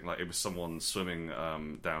describing, I think, like it was someone swimming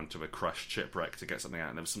down to a crashed shipwreck to get something out,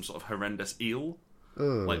 and there was some sort of horrendous eel.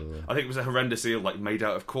 Like, I think it was a horrendous eel, like made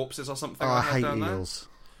out of corpses or something. I hate eels.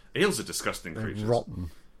 There. Eels are disgusting creatures. They're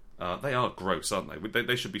rotten. They are gross, aren't they?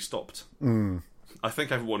 They should be stopped. Mm. I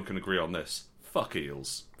think everyone can agree on this. Fuck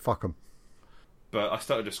eels. Fuck them. But I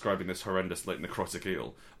started describing this horrendous late necrotic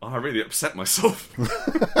eel, and I really upset myself.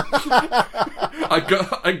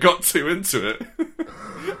 I got too into it.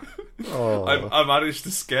 Oh. I managed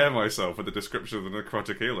to scare myself with the description of the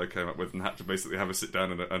necrotic eel I came up with, and had to basically have a sit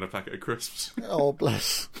down and a packet of crisps. Oh,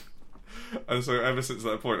 bless. And so ever since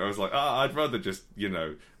that point, I was like, I'd rather just,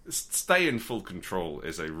 stay in full control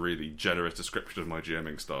is a really generous description of my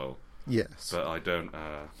GMing style. Yes. But I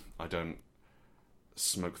don't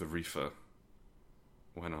smoke the reefer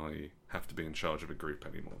when I have to be in charge of a group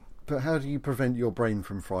anymore. But how do you prevent your brain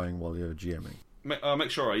from frying while you're GMing? Make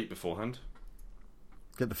sure I eat beforehand.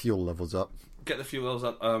 Get the fuel levels up. Get the fuel levels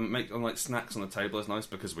up. Make snacks on the table is nice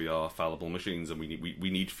because we are fallible machines and we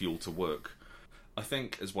need fuel to work. I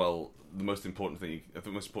think as well the most important thing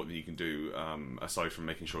you can do, aside from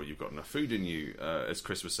making sure you've got enough food in you, as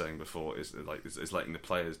Chris was saying before, is letting the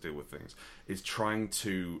players deal with things. Is trying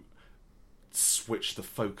to switch the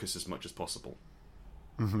focus as much as possible.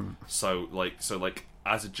 Mm-hmm. So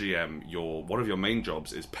as a GM, one of your main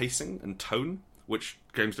jobs is pacing and tone, which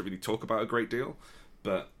games don't really talk about a great deal.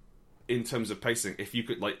 But in terms of pacing, if you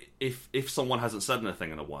could, if someone hasn't said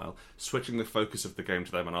anything in a while, switching the focus of the game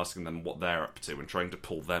to them and asking them what they're up to and trying to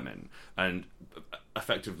pull them in, and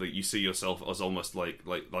effectively you see yourself as almost like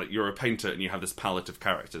you're a painter and you have this palette of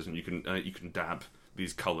characters and you can dab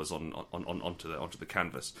these colours onto the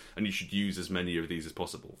canvas, and you should use as many of these as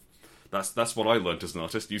possible. That's what I learned as an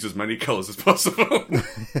artist. Use as many colours as possible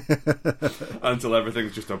until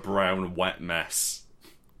everything's just a brown, wet mess.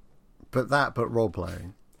 But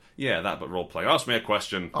role-playing. Yeah, but role-playing. Ask me a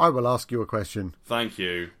question. I will ask you a question. Thank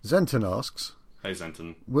you. Zenton asks... Hey,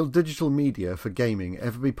 Zenton. Will digital media for gaming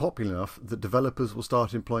ever be popular enough that developers will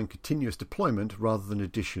start employing continuous deployment rather than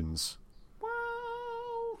additions?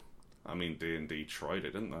 Well... I mean, D&D tried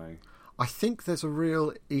it, didn't they? I think there's a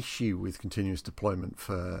real issue with continuous deployment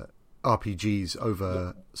for RPGs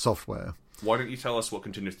over software. Why don't you tell us what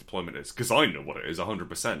continuous deployment is? Because I know what it is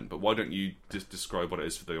 100%, but why don't you just describe what it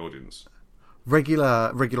is for the audience?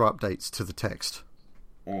 Regular updates to the text.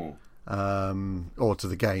 Oh. Or to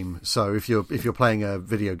the game. So if you're playing a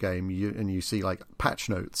video game and you see like patch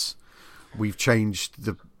notes, we've changed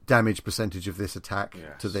the damage percentage of this attack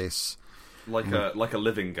Yes. to this. Like a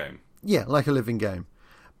living game. Yeah, like a living game.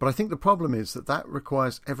 But I think the problem is that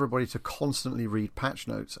requires everybody to constantly read patch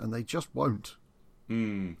notes, and they just won't.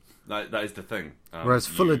 That is the thing. Whereas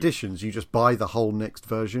full editions, you just buy the whole next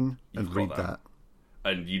version and You've read got that.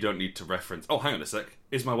 And you don't need to reference, oh, hang on a sec,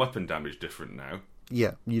 is my weapon damage different now?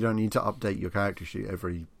 Yeah, you don't need to update your character sheet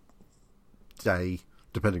every day,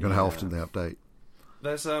 depending on how often they update.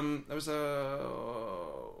 There was what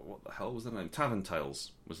the hell was the name? Tavern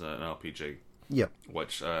Tales was an RPG. Yeah.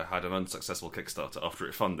 Which had an unsuccessful Kickstarter after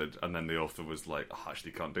it funded, and then the author was like, oh, I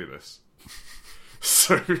actually can't do this.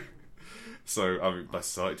 So I mean, the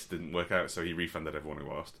site didn't work out, so he refunded everyone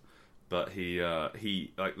who asked. But he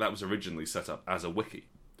like that was originally set up as a wiki,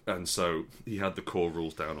 and so he had the core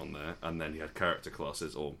rules down on there, and then he had character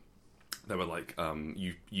classes, or they were like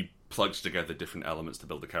you plugged together different elements to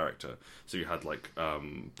build a character. So you had like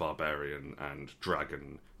barbarian and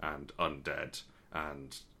dragon and undead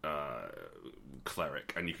and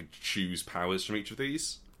cleric, and you could choose powers from each of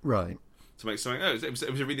these Right. to make something. Oh, it was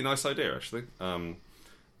a really nice idea actually.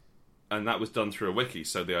 And that was done through a wiki.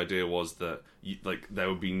 So the idea was that there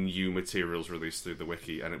would be new materials released through the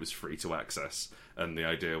wiki, and it was free to access. And the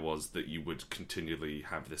idea was that you would continually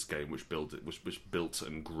have this game which built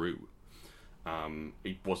and grew.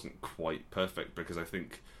 It wasn't quite perfect because I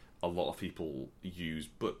think a lot of people use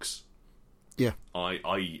books. Yeah.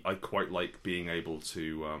 I quite like being able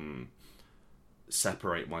to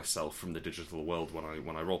separate myself from the digital world when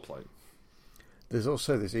I roleplay. There's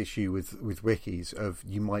also this issue with wikis of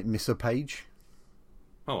you might miss a page.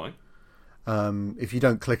 Oh, if you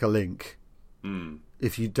don't click a link,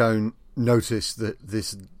 if you don't notice that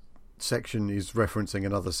this section is referencing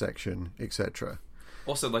another section, etc.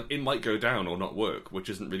 Also, like, it might go down or not work, which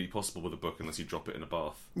isn't really possible with a book unless you drop it in a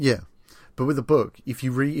bath. Yeah, but with a book, if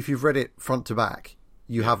you've read it front to back,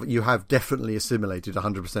 you have definitely assimilated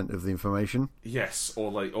 100% of the information. Yes,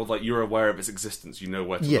 or like you're aware of its existence, you know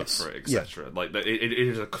where to look for it, etc. Yeah. Like it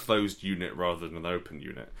is a closed unit rather than an open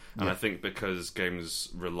unit, and I think because games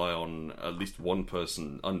rely on at least one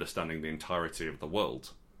person understanding the entirety of the world,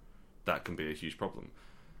 that can be a huge problem.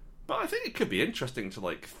 But I think it could be interesting to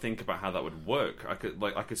like think about how that would work. I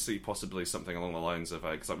could see possibly something along the lines of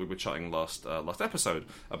because we were chatting last episode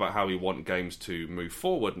about how we want games to move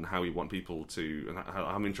forward and how we want people to. And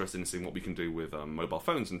I'm interested in seeing what we can do with mobile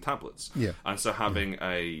phones and tablets. Yeah, and so having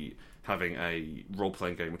a role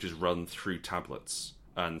playing game which is run through tablets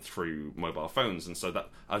and through mobile phones, and so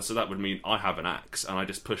that would mean I have an axe and I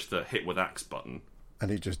just push the hit with axe button,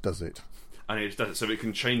 and it just does it, so it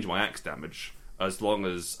can change my axe damage. As long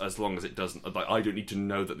as it doesn't, like, I don't need to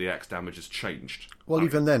know that the axe damage has changed. Well,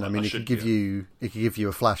 even then, I mean, it could give you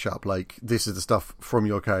a flash up like this is the stuff from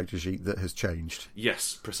your character sheet that has changed.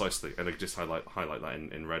 Yes, precisely, and it just highlight that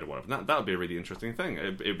in red or whatever. And that would be a really interesting thing.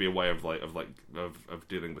 It'd be a way of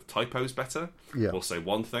dealing with typos better. Yeah. We'll say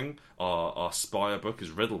one thing: our Spire book is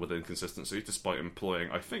riddled with inconsistencies, despite employing,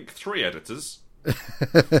 I think, 3 editors.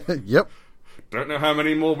 Yep. Don't know how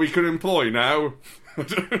many more we could employ now.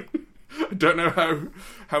 I don't know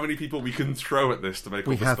how many people we can throw at this to make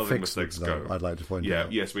all the spelling mistakes go. I'd like to point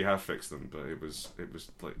out. Yes, we have fixed them, but it was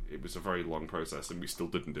a very long process, and we still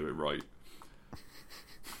didn't do it right.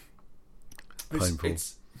 Painful.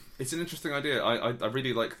 It's an interesting idea. I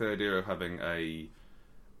really like the idea of having a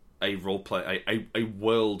role play, a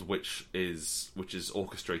world which is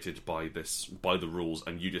orchestrated by the rules,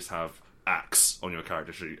 and you just have axe on your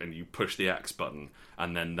character sheet, and you push the axe button,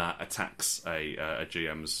 and then that attacks a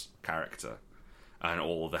GM's character, and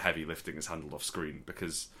all of the heavy lifting is handled off screen,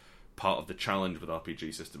 because part of the challenge with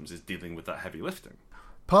RPG systems is dealing with that heavy lifting.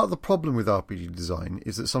 Part of the problem with RPG design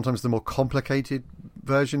is that sometimes the more complicated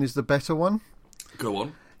version is the better one. Go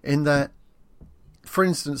on. In that, for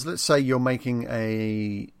instance, let's say you're making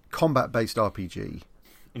a combat-based RPG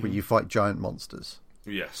where you fight giant monsters.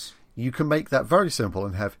 Yes. You can make that very simple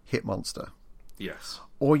and have Hit Monster. Yes.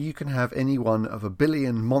 Or you can have any one of a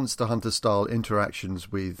billion Monster Hunter style interactions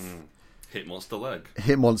with Hit monster leg.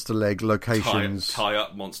 Hit monster leg, locations. Tie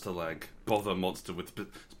up monster leg. Bother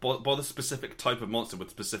specific type of monster with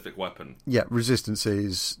specific weapon. Yeah,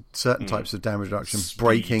 resistances, certain types of damage reduction,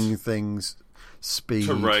 breaking things, speed,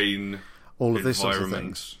 terrain, all of this sort of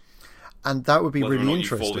things. And that would be Whether really or not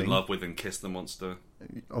interesting. You fall in love with and kiss the monster.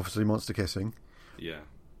 Obviously, monster kissing. Yeah.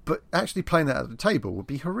 But actually playing that at the table would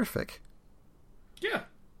be horrific. Yeah.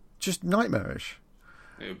 Just nightmarish.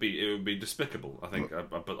 It would be despicable. I think,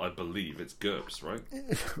 but I believe it's GURPS, right?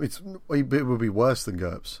 It would be worse than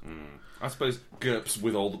GURPS. I suppose GURPS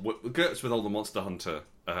with all the Monster Hunter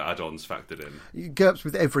add-ons factored in. GURPS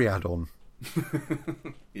with every add-on.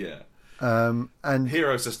 Yeah. And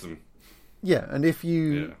Hero system. yeah, and if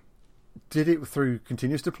you did it through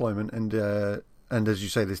continuous deployment and as you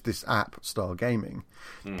say, this app style gaming,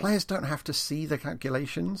 players don't have to see the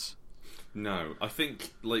calculations. No, I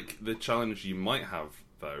think like the challenge you might have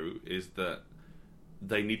though is that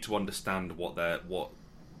they need to understand what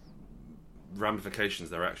ramifications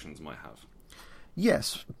their actions might have.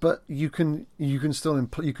 Yes, but you can still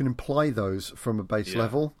imply those from a base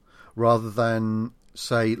level rather than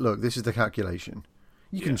say, look, this is the calculation.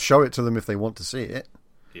 You can show it to them if they want to see it.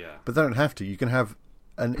 Yeah, but they don't have to. You can have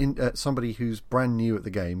somebody who's brand new at the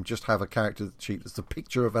game just have a character sheet that's a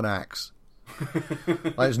picture of an axe.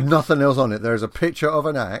 There's nothing else on it. There's a picture of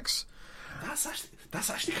an axe. That's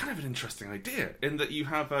actually kind of an interesting idea. In that you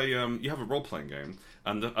have a role playing game,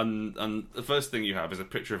 and the first thing you have is a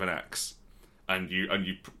picture of an axe, and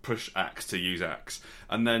you push axe to use axe,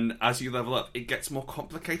 and then as you level up, it gets more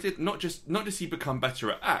complicated. Not just you become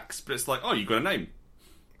better at axe, but it's like, oh, you got a name.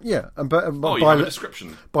 Yeah, you have a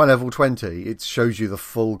description. By level 20, it shows you the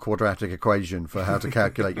full quadratic equation for how to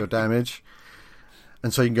calculate your damage.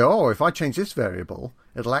 And so you can go, oh, if I change this variable,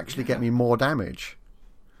 it'll actually get me more damage.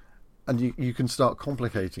 And you can start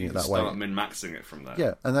complicating it that way. Start min-maxing it from there.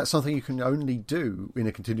 Yeah, and that's something you can only do in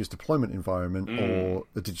a continuous deployment environment or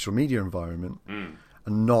a digital media environment,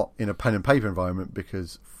 and not in a pen and paper environment,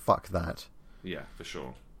 because fuck that. Yeah, for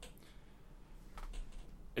sure.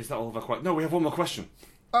 Is that all of our questions? No, we have one more question.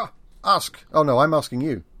 Ask. Oh, no, I'm asking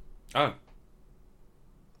you. Oh.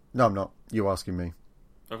 No, I'm not. You're asking me.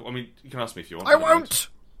 I mean, you can ask me if you want. I won't!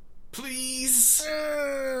 Please!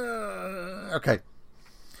 Okay.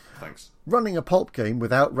 Thanks. Running a pulp game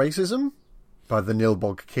without racism? By the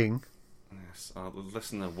Nilbog King. Yes, the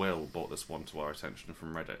listener Will brought this one to our attention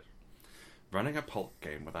from Reddit. Running a pulp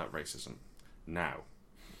game without racism. Now.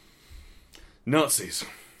 Nazis.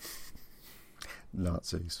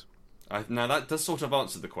 Nazis. Now that does sort of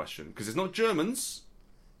answer the question, because it's not Germans,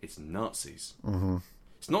 it's Nazis. Mm-hmm.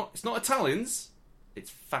 It's not Italians, it's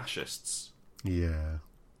fascists. Yeah.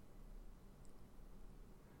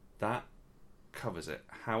 That covers it.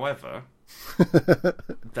 However,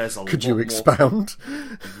 there's a Could lot you expound?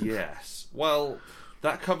 Yes. Well,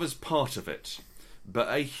 that covers part of it, but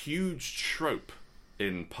a huge trope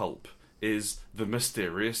in pulp is the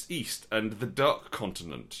mysterious East and the Dark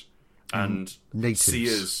Continent. And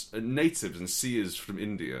natives and seers from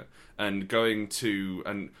India, and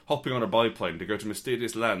hopping on a biplane to go to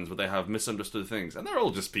mysterious lands where they have misunderstood things, and they're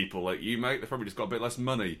all just people like you, mate. They've probably just got a bit less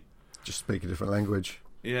money. Just speak a different language.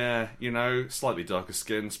 Yeah, slightly darker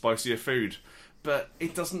skin, spicier food, but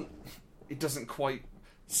it doesn't quite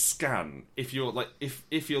scan. If you're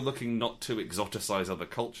looking not to exoticize other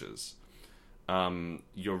cultures,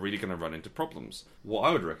 you're really going to run into problems. What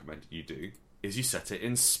I would recommend you do is you set it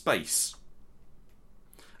in space.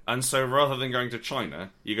 And so rather than going to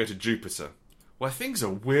China, you go to Jupiter, where things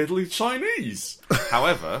are weirdly Chinese.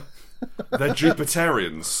 However, they're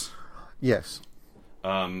Jupiterians. Yes.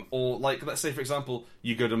 Or, let's say, for example,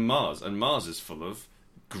 you go to Mars, and Mars is full of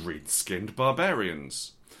green-skinned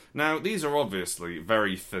barbarians. Now, these are obviously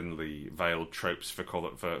very thinly veiled tropes for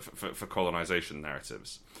colonization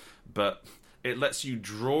narratives, but it lets you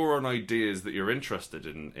draw on ideas that you're interested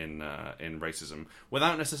in racism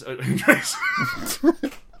without necessarily.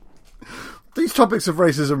 These topics of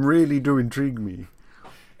racism really do intrigue me.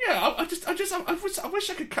 Yeah, I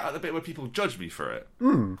wish I could cut out the bit where people judge me for it.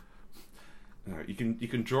 You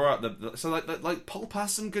can draw out so pulp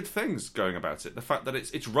has some good things going about it. The fact that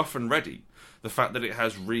it's rough and ready, the fact that it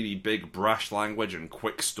has really big brash language and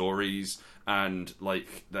quick stories, and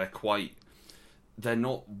they're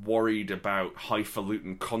not worried about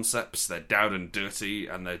highfalutin concepts. They're down and dirty,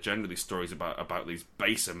 and they're generally stories about these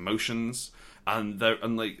base emotions, and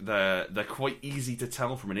they're quite easy to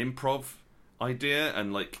tell from an improv idea,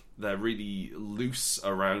 and they're really loose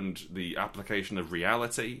around the application of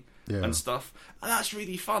reality. Yeah. And stuff, and that's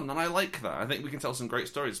really fun, and I like that. I think we can tell some great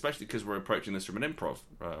stories, especially because we're approaching this from an improv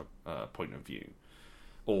point of view,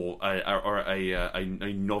 or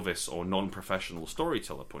a novice or non-professional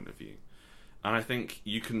storyteller point of view. And I think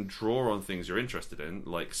you can draw on things you're interested in,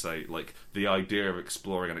 like the idea of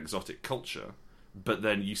exploring an exotic culture, but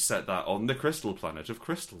then you set that on the crystal planet of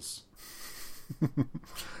crystals.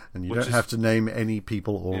 And you don't have to name any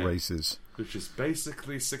people or races. Which is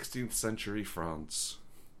basically 16th century France.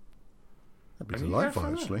 That'd be delightful,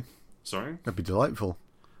 actually. Sorry? That'd be delightful.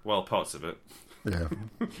 Well, parts of it. Yeah.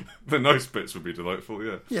 The nice bits would be delightful,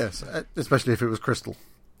 yeah. Yes, especially if it was crystal.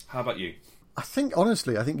 How about you?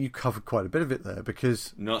 Honestly, I think you covered quite a bit of it there,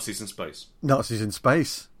 because... Nazis in space. Nazis in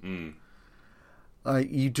space. You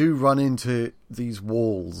do run into these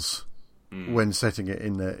walls when setting it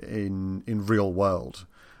in real world,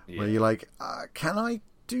 where you're like, can I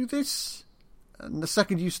do this? And the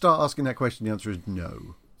second you start asking that question, the answer is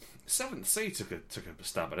no. Seventh Sea took a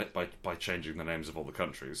stab at it by changing the names of all the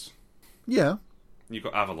countries. Yeah. You've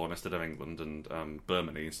got Avalon instead of England and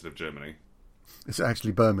Burmany instead of Germany. It's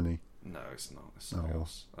actually Burmany. No, it's not. It's something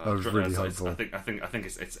else. I was really hopeful. I think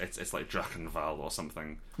it's like Drachenval or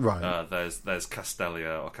something. Right. There's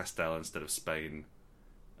Castelia or Castel instead of Spain.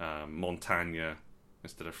 Montagne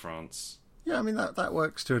instead of France. Yeah, I mean that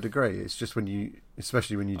works to a degree. It's just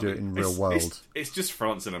especially when you do it in real world. It's just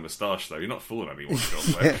France in a moustache, though. You're not fooling anyone,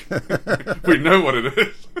 John. We know what it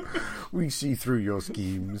is. We see through your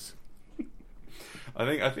schemes.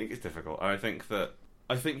 I think it's difficult. I think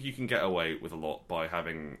you can get away with a lot by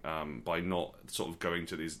having by not sort of going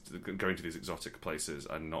to these exotic places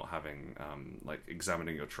and not having like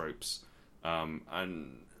examining your tropes and.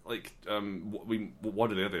 One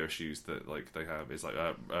of the other issues that like they have is like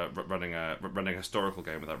running a historical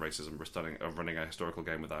game without racism, running a historical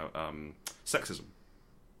game without sexism.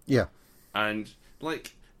 Yeah, and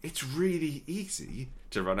like it's really easy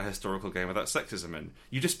to run a historical game without sexism in.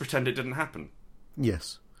 You just pretend it didn't happen.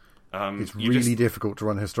 Yes, it's really difficult to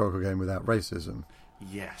run a historical game without racism.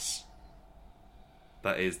 Yes,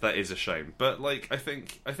 that is a shame. But like I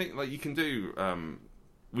think like you can do.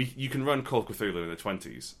 You can run Call of Cthulhu in the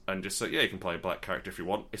 20s and just say, yeah, you can play a black character if you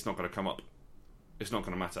want. It's not going to come up. It's not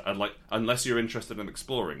going to matter. And like, unless you're interested in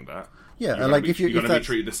exploring that, yeah, you're like going to be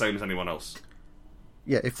treated the same as anyone else.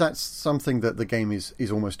 Yeah, if that's something that the game is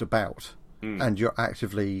almost about, and you're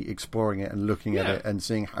actively exploring it and looking at it and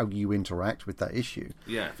seeing how you interact with that issue,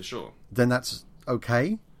 yeah, for sure, then that's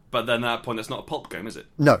okay. But then at that point, that's not a pulp game, is it?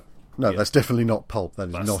 No, that's definitely not pulp.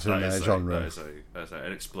 That's not in their genre. That is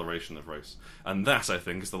an exploration of race. And that, I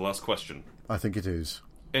think, is the last question. I think it is.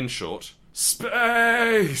 In short,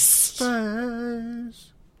 space!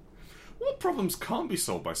 Space! What problems can't be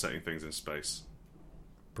solved by setting things in space?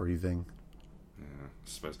 Breathing. Yeah, I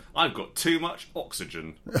suppose. I've got too much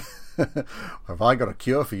oxygen. Have I got a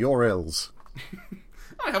cure for your ills?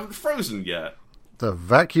 I haven't frozen yet. The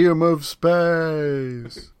vacuum of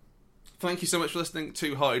space! Thank you so much for listening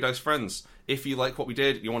to Hearty Dice Friends. If you like what we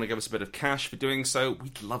did, you want to give us a bit of cash for doing so,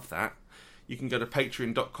 we'd love that. You can go to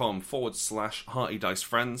patreon.com/Hearty Dice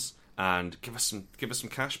Friends and give us some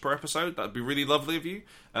cash per episode. That'd be really lovely of you.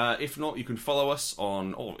 If not, you can follow us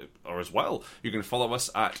on, or as well, you can follow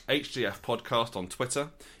us at HDF Podcast on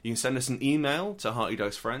Twitter. You can send us an email to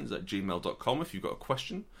heartydicefriends@gmail.com if you've got a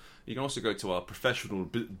question. You can also go to our professional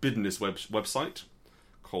business website,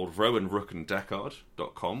 called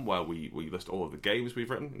rowanrookanddeckard.com, where we list all of the games we've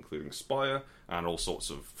written, including Spire, and all sorts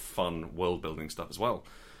of fun world-building stuff as well.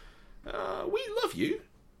 We love you.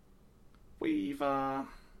 We've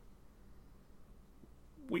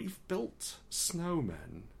built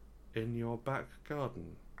snowmen in your back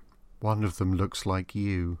garden. One of them looks like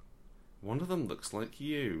you.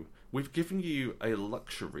 We've given you a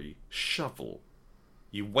luxury shovel.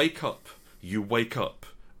 You wake up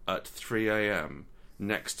at 3 a.m.,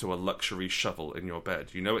 next to a luxury shovel in your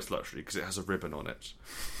bed. You know it's luxury because it has a ribbon on it.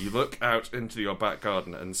 You look out into your back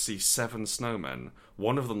garden and see 7 snowmen.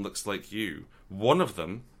 One of them looks like you. One of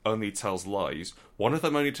them only tells lies. One of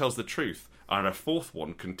them only tells the truth. And a 4th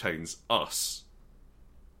one contains us.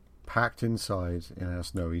 Packed inside in our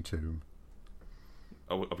snowy tomb.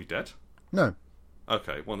 Are we dead? No.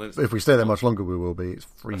 Okay, well then... If we stay there much longer, we will be. It's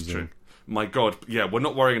freezing. That's true. My God, yeah, we're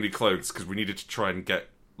not wearing any clothes because we needed to try and get,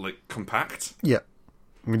 like, compact. Yeah.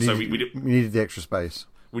 We needed the extra space.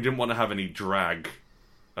 We didn't want to have any drag,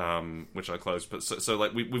 which I closed. But so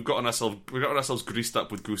like we've gotten ourselves greased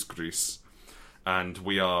up with goose grease, and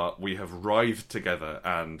we have writhed together.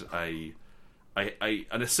 And an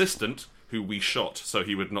assistant who we shot so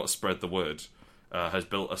he would not spread the word has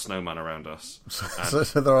built a snowman around us. So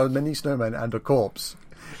there are many snowmen and a corpse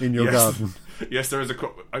in your garden. Yes, there is a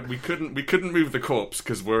corpse. We couldn't move the corpse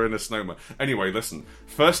because we're in a snowman. Anyway, listen.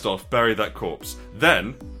 First off, bury that corpse.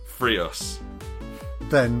 Then, free us.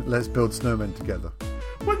 Then, let's build snowmen together.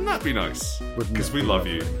 Wouldn't that be nice? Because we love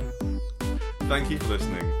you. Thank you for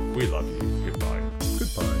listening. We love you. Goodbye.